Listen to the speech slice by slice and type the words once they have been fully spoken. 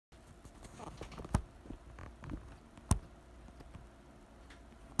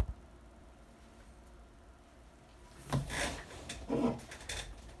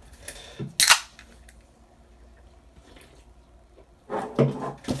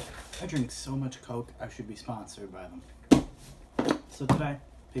drink so much Coke, I should be sponsored by them. So today,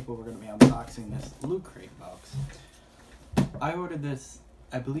 people, we're going to be unboxing this LootCrate box. I ordered this,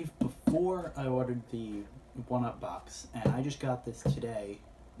 I believe, before I ordered the 1-Up box, and I just got this today,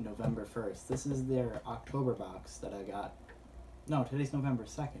 November 1st. This is their October box that I got. No, today's November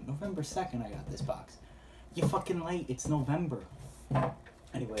 2nd. November 2nd I got this box. You're fucking late, it's November.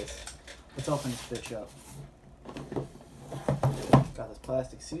 Anyways, let's open this bitch up. Got this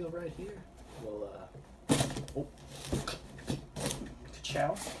plastic seal right here. We'll, oh.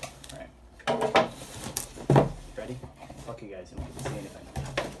 Ka-chow. Alright. Ready? Fuck you guys, you don't get to see anything.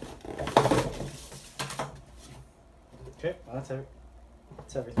 Okay, well that's it.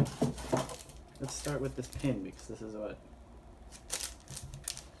 That's everything. Let's start with this pin, because this is what...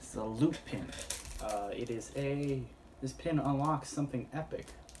 This is a loot pin. This pin unlocks something epic.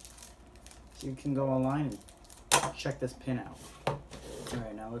 So you can go online and check this pin out.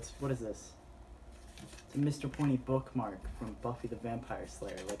 Alright, now what is this? It's a Mr. Pointy bookmark from Buffy the Vampire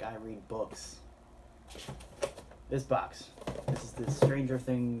Slayer. Like, I read books. This box. This is the Stranger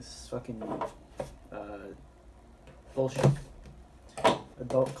Things fucking, bullshit.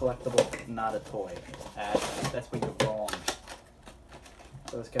 Adult collectible, not a toy. That's where you're wrong.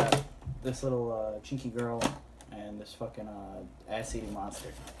 So it's got this little, chinky girl and this fucking, ass-eating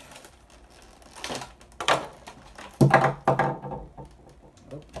monster.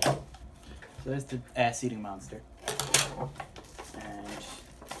 Oh. So there's the ass-eating monster. And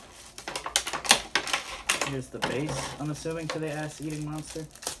here's the base, I'm assuming, to the ass-eating monster.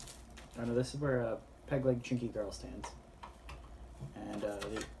 Oh no, this is where a peg-leg chinky girl stands. And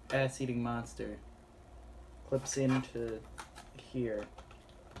the ass-eating monster clips into here.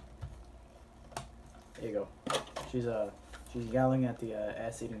 There you go. She's yelling at the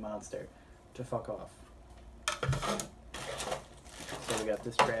ass-eating monster to fuck off. So we got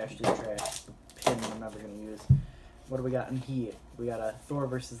this trash, the pin I'm never gonna use. What do we got in here? We got a Thor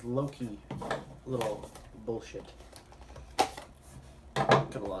versus Loki little bullshit.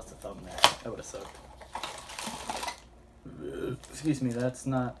 Could have lost a thumb there. That would have sucked. Excuse me, that's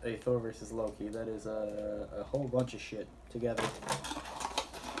not a Thor versus Loki. That is a whole bunch of shit together.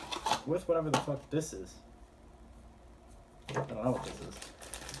 With whatever the fuck this is. I don't know what this is.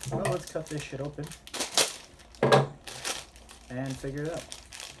 Well, let's cut this shit open. And figure it out.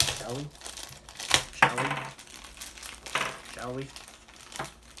 Shall we? Shall we? Shall we?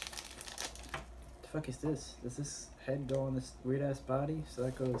 The fuck is this? Does this head go on this weird ass body? So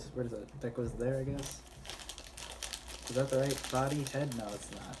that goes, where does it? That goes there, I guess? Is that the right body? Head? No,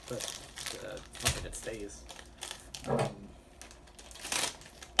 it's not. But, fuck it stays.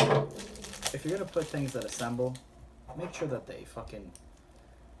 If you're gonna put things that assemble, make sure that they fucking,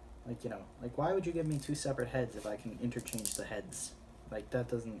 like, you know, like, why would you give me two separate heads if I can interchange the heads? Like, that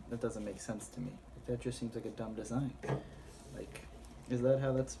doesn't make sense to me. Like, that just seems like a dumb design. Like, is that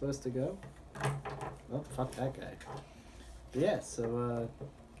how that's supposed to go? Oh, fuck that guy. But yeah, so,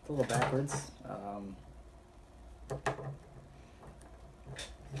 it's a little backwards.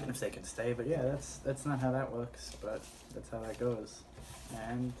 If they can stay, but yeah, that's not how that works, but that's how that goes.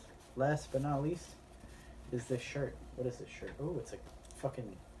 And last but not least is this shirt. What is this shirt? Oh, it's a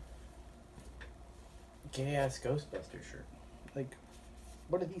fucking gay-ass Ghostbusters shirt. Like,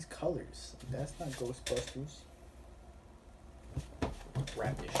 what are these colors? That's not Ghostbusters.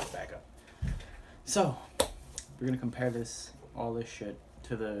 Wrap this shit back up. So, we're gonna compare all this shit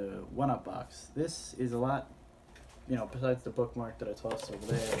to the 1-Up box. This is a lot, you know, besides the bookmark that I tossed over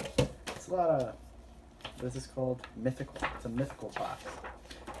there, it's a lot of, what is this called? Mythical. It's a Mythical box.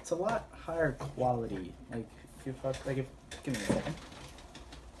 It's a lot higher quality. Like, if you fuck, like, give me a second.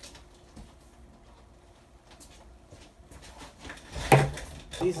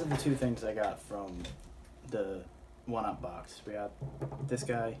 These are the two things I got from the 1-Up box. We got this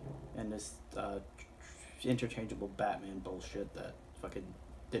guy and this interchangeable Batman bullshit that fucking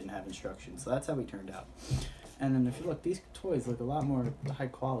didn't have instructions. So that's how he turned out. And then if you look, these toys look a lot more high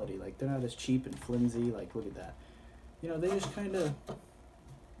quality. Like, they're not as cheap and flimsy. Like, look at that. You know, they just kind of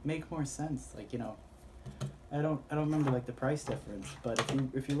make more sense. Like, you know, I don't remember, like, the price difference. But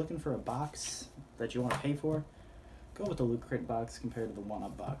if you're looking for a box that you want to pay for, go with the LootCrate box compared to the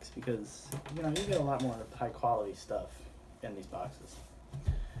 1-Up box, because, you know, you get a lot more high quality stuff in these boxes.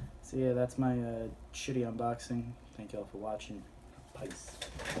 So yeah, that's my shitty unboxing. Thank y'all for watching. Peace.